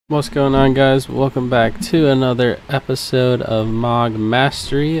What's going on, guys? Welcome back to another episode of Mog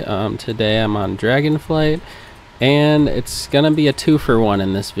Mastery. Today I'm on Dragonflight, and it's gonna be a 2-for-1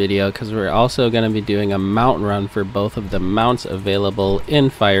 in this video because we're also gonna be doing a mount run for both of the mounts available in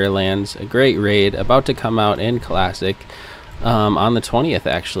Firelands. A great raid about to come out in Classic on the 20th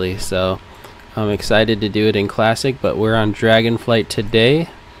actually, so I'm excited to do it in Classic, but we're on Dragonflight today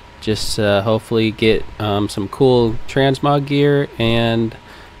just to hopefully get some cool transmog gear and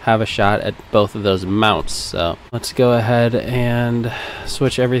have a shot at both of those mounts. So let's go ahead and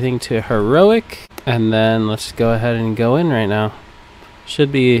switch everything to heroic, and then let's go ahead and go in right now.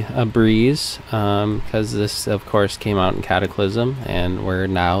 Should be a breeze because this of course came out in Cataclysm, and we're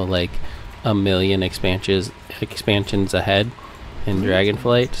now like a million expansions ahead in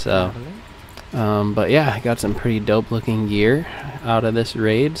Dragonflight. So but yeah, I got some pretty dope looking gear out of this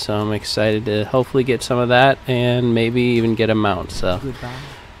raid, so I'm excited to hopefully get some of that and maybe even get a mount. So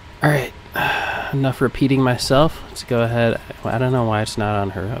alright, enough repeating myself. Let's go ahead. I don't know why it's not on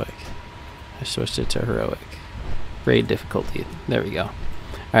heroic. I switched it to heroic. Raid difficulty. There we go.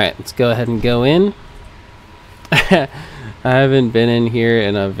 Alright, let's go ahead and go in. I haven't been in here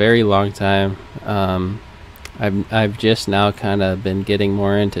in a very long time. I've just now kind of been getting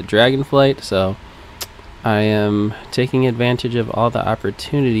more into Dragonflight, so I am taking advantage of all the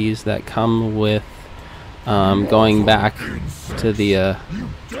opportunities that come with going back to the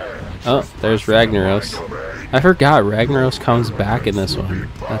oh, there's Ragnaros. I forgot Ragnaros comes back in this one.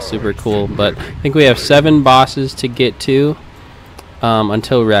 That's super cool. But I think we have 7 bosses to get to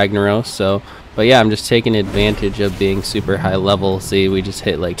until Ragnaros. So, but yeah, I'm just taking advantage of being super high level. See, we just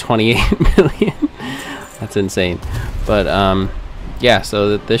hit like 28 million. That's insane. But yeah,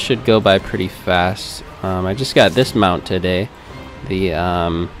 so this should go by pretty fast. I just got this mount today,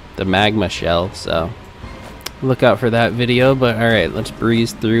 the magma shell. So look out for that video. But alright, let's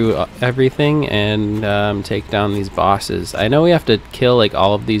breeze through everything and take down these bosses. I know we have to kill like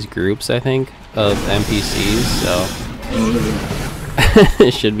all of these groups, I think, of NPCs, so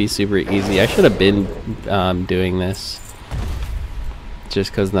it should be super easy. I should have been doing this just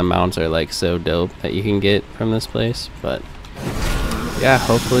because the mounts are like so dope that you can get from this place. But yeah,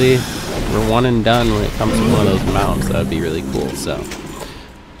 hopefully we're one and done when it comes to one of those mounts. That would be really cool. So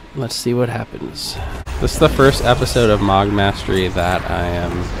let's see what happens. This is the first episode of Mog Mastery that I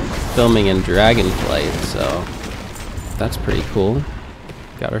am filming in Dragonflight, so that's pretty cool.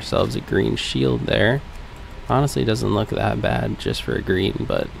 Got ourselves a green shield there. Honestly, doesn't look that bad just for a green,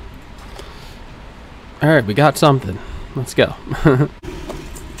 but alright, we got something. Let's go.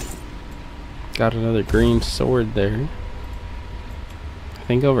 Got another green sword there. I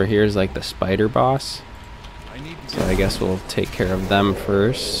think over here is like the spider boss, so I guess we'll take care of them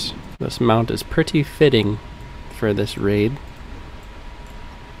first. This mount is pretty fitting for this raid.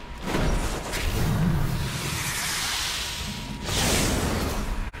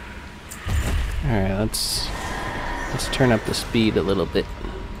 Alright, let's turn up the speed a little bit.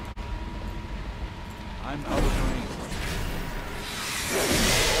 I'm out of range.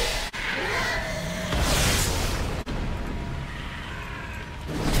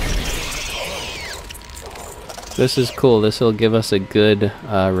 This is cool. This will give us a good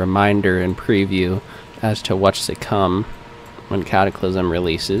reminder and preview as to what's to come when Cataclysm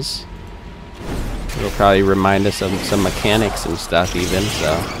releases. It'll probably remind us of some mechanics and stuff even,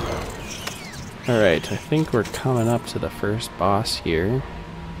 so. Alright, I think we're coming up to the first boss here.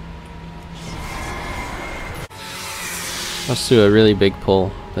 Let's do a really big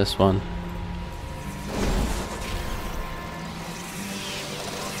pull, this one.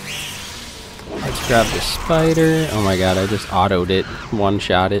 Let's grab the spider. Oh my god, I just autoed it.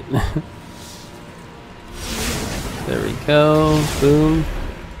 One-shot it. There we go. Boom.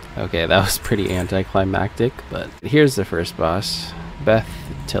 Okay, that was pretty anticlimactic, but here's the first boss. Beth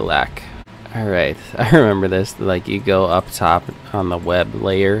Tilak. Alright, I remember this. Like, you go up top on the web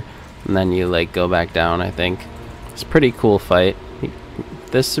layer, and then you like go back down, I think. It's a pretty cool fight.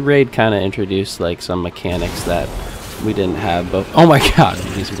 This raid kind of introduced like some mechanics that we didn't have, but oh my god,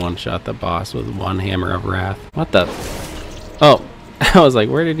 he just one-shot the boss with one hammer of wrath. What the? Oh, I was like,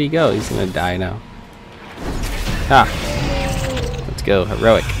 where did he go? He's gonna die now. Ah, let's go,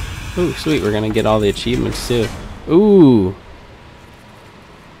 heroic. Ooh, sweet, we're gonna get all the achievements too. Ooh.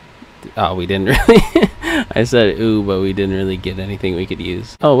 Oh, we didn't really. I said ooh, but we didn't really get anything we could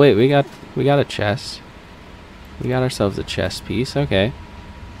use. Oh wait, we got a chest. We got ourselves a chest piece. Okay,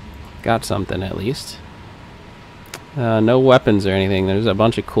 got something at least. No weapons or anything. There's a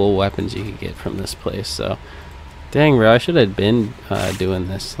bunch of cool weapons you could get from this place. So, dang, bro, I should have been doing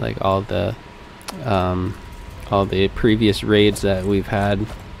this. Like all the previous raids that we've had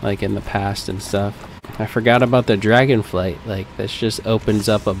like in the past and stuff. I forgot about the dragonflight. Like, this just opens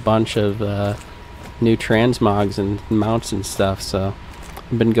up a bunch of new transmogs and mounts and stuff. So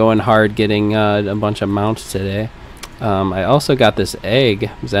I've been going hard getting a bunch of mounts today. I also got this egg,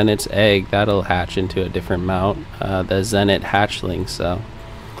 Zenith's egg. That'll hatch into a different mount, the Zenith hatchling. So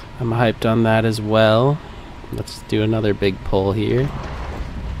I'm hyped on that as well. Let's do another big pull here.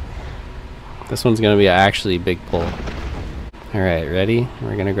 This one's gonna be actually big pull. Alright, ready?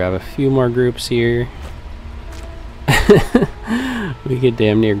 We're gonna grab a few more groups here. We could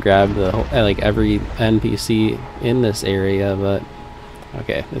damn near grab the whole, like every NPC in this area, but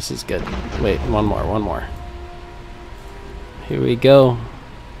okay, this is good. Wait, one more. Here we go.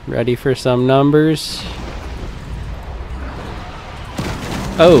 Ready for some numbers?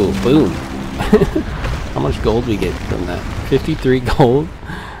 Oh, boom. How much gold we get from that? 53 gold?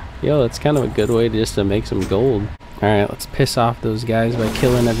 Yo, that's kind of a good way just to make some gold. Alright, let's piss off those guys by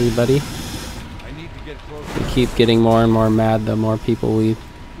killing everybody. We keep getting more and more mad the more people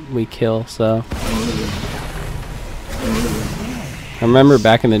we kill, so. I remember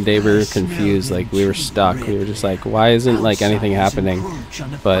back in the day we were confused, like we were stuck. We were just like, why isn't like anything happening?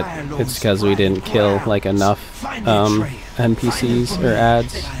 But it's because we didn't kill like enough NPCs or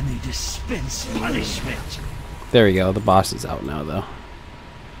ads. There we go, the boss is out now though.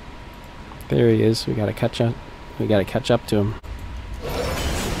 There he is. We gotta catch up. We gotta catch up to him.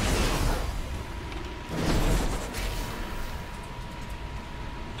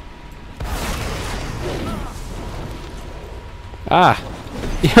 Ah!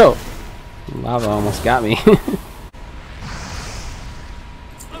 Yo! Lava almost got me.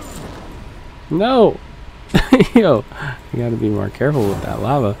 No! Yo! You gotta be more careful with that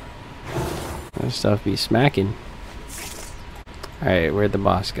lava. That stuff be smacking. Alright, where'd the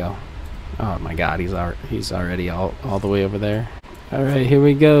boss go? Oh my god, he's already all the way over there. Alright, here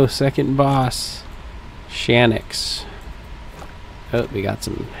we go. Second boss. Shanix. Oh, we got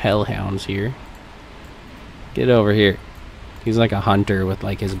some hellhounds here. Get over here. He's like a hunter with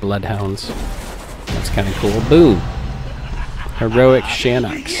like his bloodhounds. That's kind of cool. Boom! Heroic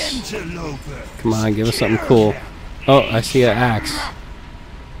Shanix. Come on, give us something cool. Oh, I see an axe.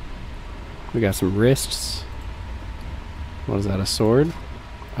 We got some wrists. What is that, a sword?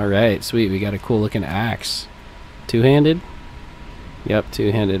 Alright, sweet. We got a cool looking axe. Two-handed? Yep,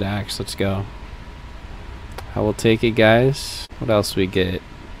 two-handed axe. Let's go. I will take it, guys. What else we get?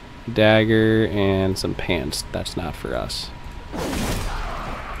 Dagger and some pants. That's not for us.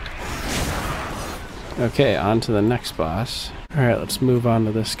 Okay, on to the next boss. Alright, let's move on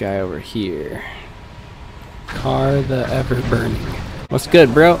to this guy over here. Car the Ever-Burning. What's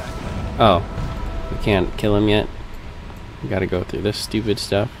good, bro? Oh, we can't kill him yet. We gotta go through this stupid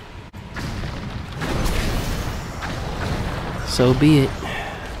stuff. So be it.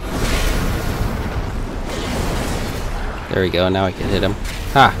 There we go, now I can hit him.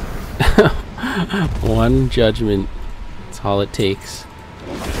 Ha! One judgment. That's all it takes.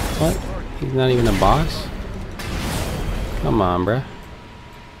 What? He's not even a boss? Come on, bruh.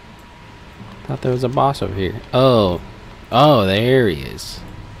 Thought there was a boss over here. Oh. Oh, there he is.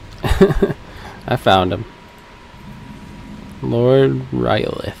 I found him. Lord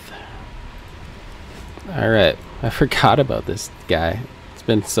Rylith. Alright. I forgot about this guy. It's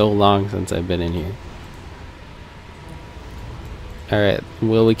been so long since I've been in here. Alright.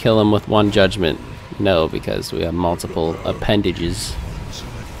 Will we kill him with one judgment? No, because we have multiple appendages.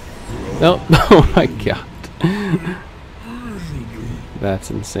 Nope. Oh my god.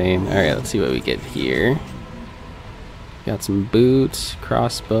 That's insane. Alright, let's see what we get here. Got some boots,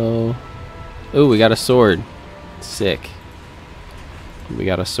 crossbow. Oh, we got a sword. Sick. We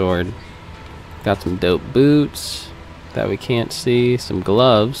got a sword. Got some dope boots that we can't see. Some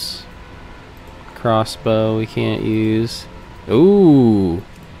gloves. Crossbow we can't use. Ooh.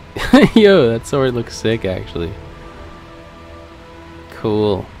 Yo, that sword looks sick actually.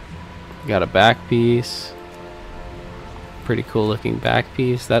 Cool. Got a back piece. Pretty cool looking back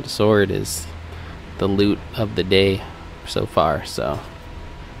piece. That sword is the loot of the day so far, so.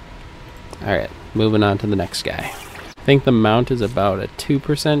 Alright, moving on to the next guy. I think the mount is about a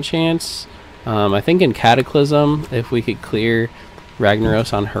 2% chance. I think in Cataclysm, if we could clear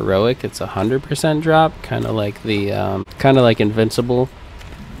Ragnaros on Heroic, it's a 100% drop, kind of like the, kind of like Invincible,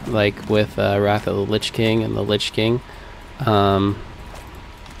 like with Wrath of the Lich King and the Lich King. Oh,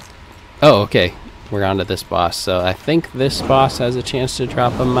 okay. We're on to this boss. So I think this boss has a chance to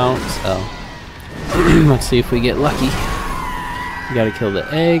drop a mount. So let's see if we get lucky. We gotta kill the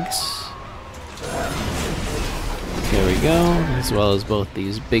eggs. There we go. As well as both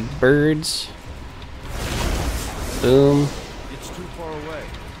these big birds. Boom. It's too far away.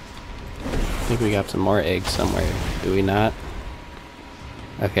 think we got some more eggs somewhere. Do we not?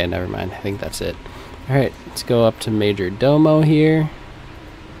 Okay, never mind. I think that's it. Alright, let's go up to Major Domo here.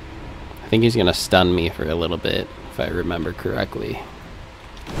 I think he's gonna stun me for a little bit, if I remember correctly.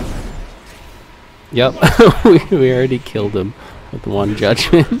 Yep, we already killed him with one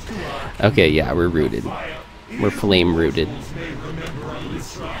judgment. Okay, yeah, we're rooted. We're flame rooted.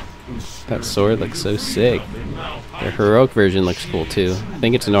 That sword looks so sick. The heroic version looks cool too. I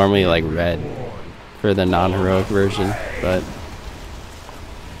think it's normally like red for the non-heroic version, but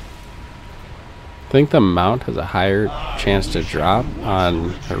I think the mount has a higher chance to drop on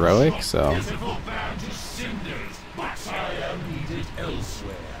heroic, so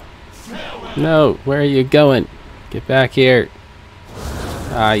no, where are you going? Get back here.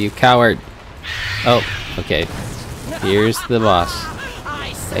 Ah, you coward. Oh, okay. Here's the boss,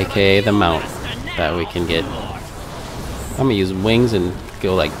 aka the mount that we can get. I'm gonna use wings and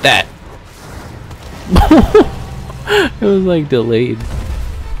go like that. It was like delayed.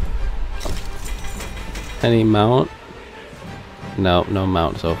 Any mount? No, no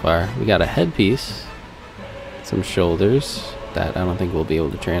mount so far. We got a headpiece, some shoulders that I don't think we'll be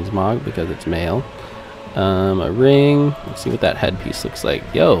able to transmog because it's male. A ring. Let's see what that headpiece looks like.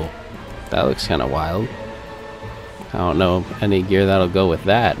 Yo, that looks kind of wild. I don't know any gear that'll go with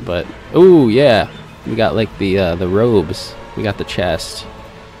that, but ooh, yeah, we got like the robes. We got the chest.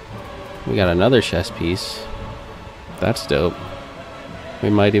 We got another chest piece. That's dope. We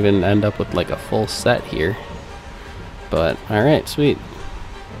might even end up with like a full set here. But alright, sweet.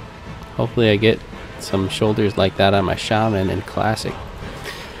 Hopefully I get some shoulders like that on my shaman in classic.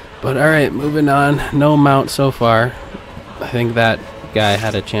 But alright, moving on. No mount so far. I think that guy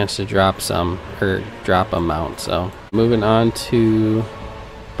had a chance to drop some, or drop a mount, so moving on to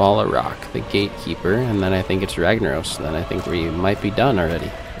Ball of Rock, the gatekeeper, and then I think it's Ragnaros. Then I think we might be done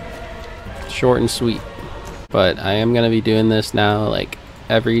already. Short and sweet. But I am gonna be doing this now like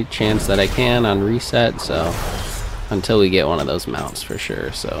every chance that I can on reset, so until we get one of those mounts for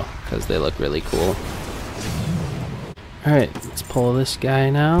sure, so because they look really cool. Alright, let's pull this guy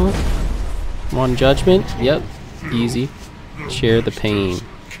now. One judgment. Yep, easy. Share the pain.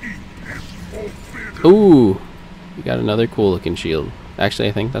 Ooh, we got another cool looking shield. Actually,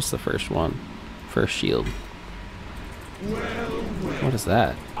 I think that's the first one. First shield. What is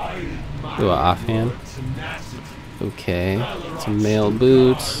that? Ooh, a offhand. Okay, some mail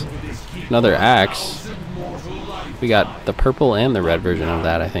boots. Another axe. We got the purple and the red version of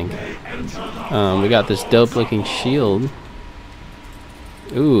that, I think. We got this dope looking shield.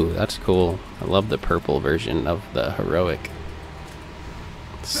 Ooh, that's cool. I love the purple version of the heroic.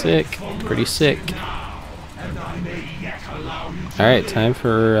 Sick, pretty sick. Alright, time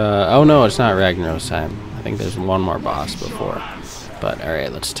for, oh no, it's not Ragnaros time. I think there's one more boss before. But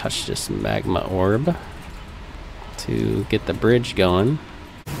alright, let's touch this magma orb to get the bridge going.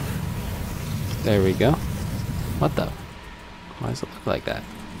 There we go. What the? Why does it look like that?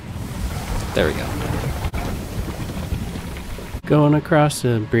 There we go. Going across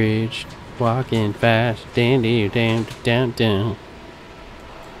the bridge, walking fast, down.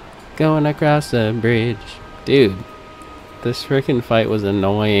 Going across the bridge. Dude, this freaking fight was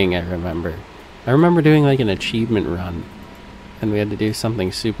annoying, I remember. I remember doing like an achievement run, and we had to do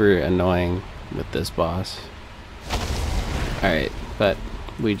something super annoying with this boss. Alright, but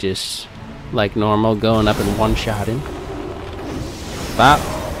we just, like normal, going up and one-shotting. Bop.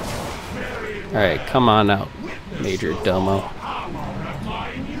 Alright, come on out, Major Domo.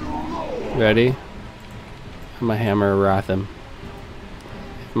 Ready? I'm gonna hammer Wrath him.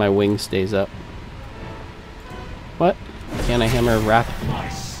 If my wing stays up. What? Can I hammer Wrath?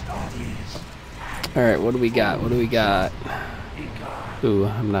 Alright, what do we got? What do we got? Ooh,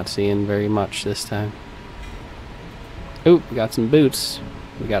 I'm not seeing very much this time. Ooh, we got some boots.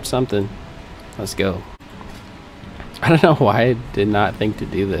 We got something. Let's go. I don't know why I did not think to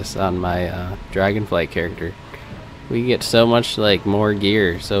do this on my Dragonflight character. We get so much like more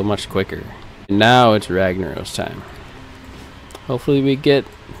gear so much quicker. And now it's Ragnaros time. Hopefully we get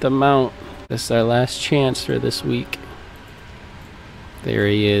the mount. This is our last chance for this week. There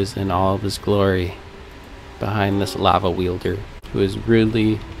he is in all of his glory behind this lava wielder who is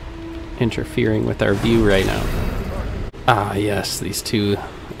rudely interfering with our view right now. Ah yes, these two.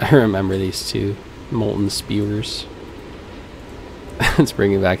 I remember these two molten spewers. It's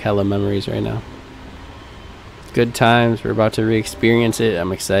bringing back hella memories right now. Good times. We're about to re-experience it.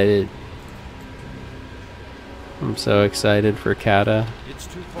 I'm excited. I'm so excited for Kata. It's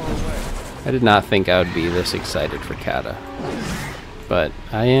too far away. I did not think I would be this excited for Kata, but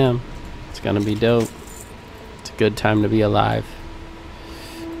I am. It's gonna be dope. It's a good time to be alive.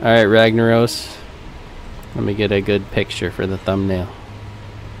 Alright, Ragnaros. Let me get a good picture for the thumbnail.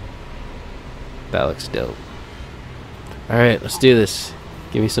 That looks dope. Alright, let's do this.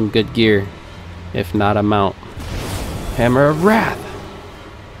 Give me some good gear. If not, I'm out. Hammer of Wrath!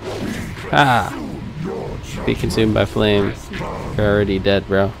 Ah! Be consumed by flame. You're already dead,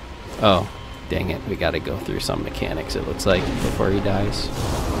 bro. Oh, dang it. We gotta go through some mechanics, it looks like, before he dies.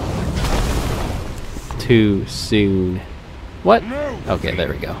 Too soon. What? Okay, there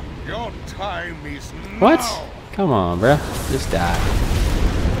we go. Your time is What? now. Come on, bro. Just die.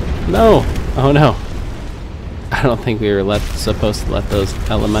 No! Oh no. I don't think we were supposed to let those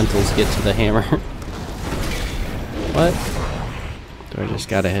elementals get to the hammer. What? Do I just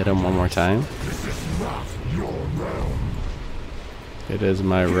gotta hit him one more time? This is not your realm. It is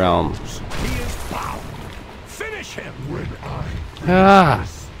my realm. He is bound. Finish him. When I Ah!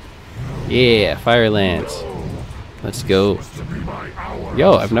 Yeah, Firelands. Let's go.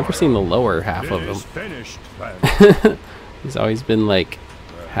 Yo, I've never seen the lower half of him. Finished, He's always been like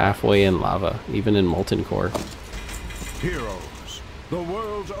halfway in lava, even in molten core. Heroes, the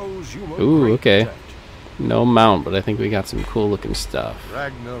world owes you a Ooh, great okay. debt. No mount, but I think we got some cool looking stuff.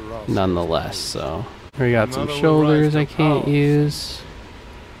 Ragnaros. Nonetheless, so we got some shoulders I can't use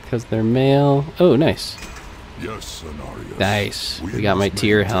because they're male. Oh, nice. Yes, Cenarius. Nice. We We got my must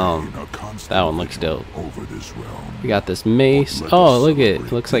tier maintain helm. a constant That one looks vigil dope. Over this realm. We got this mace. Let Oh, us look it.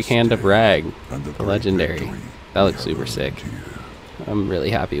 celebrate Looks like this Hand of day Rag. and The great legendary. victory That looks we super have sick. earned here. I'm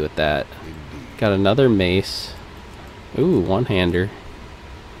really happy with that. Got another mace. Ooh, one-hander.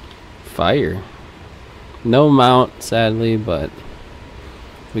 Fire. No mount, sadly, but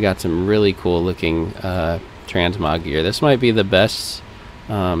we got some really cool looking transmog gear. This might be the best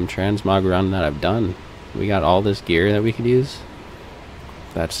transmog run that I've done. We got all this gear that we could use.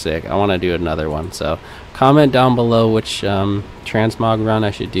 That's sick. I want to do another one. So comment down below which transmog run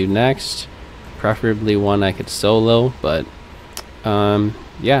I should do next. Preferably one I could solo, but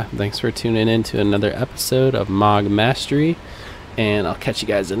yeah, thanks for tuning in to another episode of Mog Mastery, and I'll catch you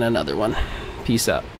guys in another one. Peace out.